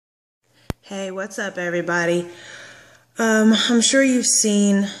Hey, what's up, everybody? I'm sure you've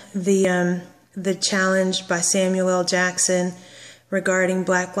seen the challenge by Samuel L. Jackson regarding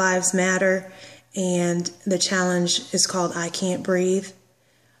Black Lives Matter, and the challenge is called I Can't Breathe.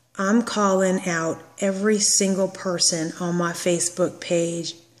 I'm calling out every single person on my Facebook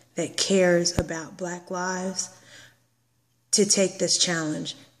page that cares about Black lives to take this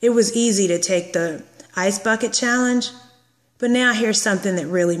challenge. It was easy to take the ice bucket challenge, but now here's something that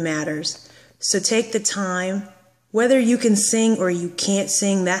really matters. So take the time. Whether you can sing or you can't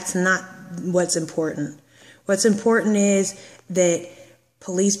sing, that's not what's important. What's important is that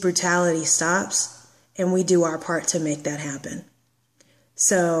police brutality stops and we do our part to make that happen.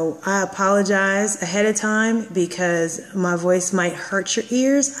 So I apologize ahead of time because my voice might hurt your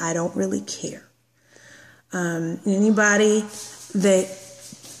ears. I don't really care. Anybody that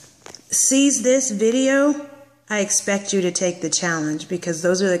sees this video, I expect you to take the challenge because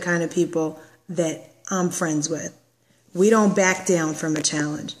those are the kind of people that I'm friends with. We don't back down from a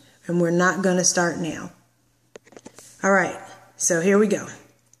challenge, and we're not going to start now. All right, so here we go.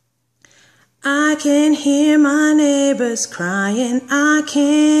 I can hear my neighbors crying, I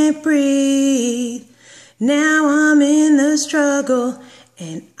can't breathe. Now I'm in the struggle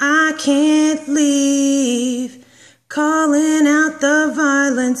and I can't leave. Calling out the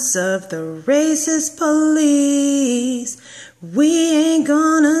violence of the racist police. We ain't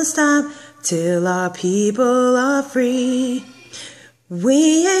gonna stop till our people are free.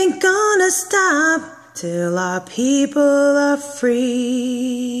 We ain't gonna stop till our people are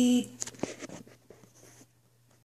free.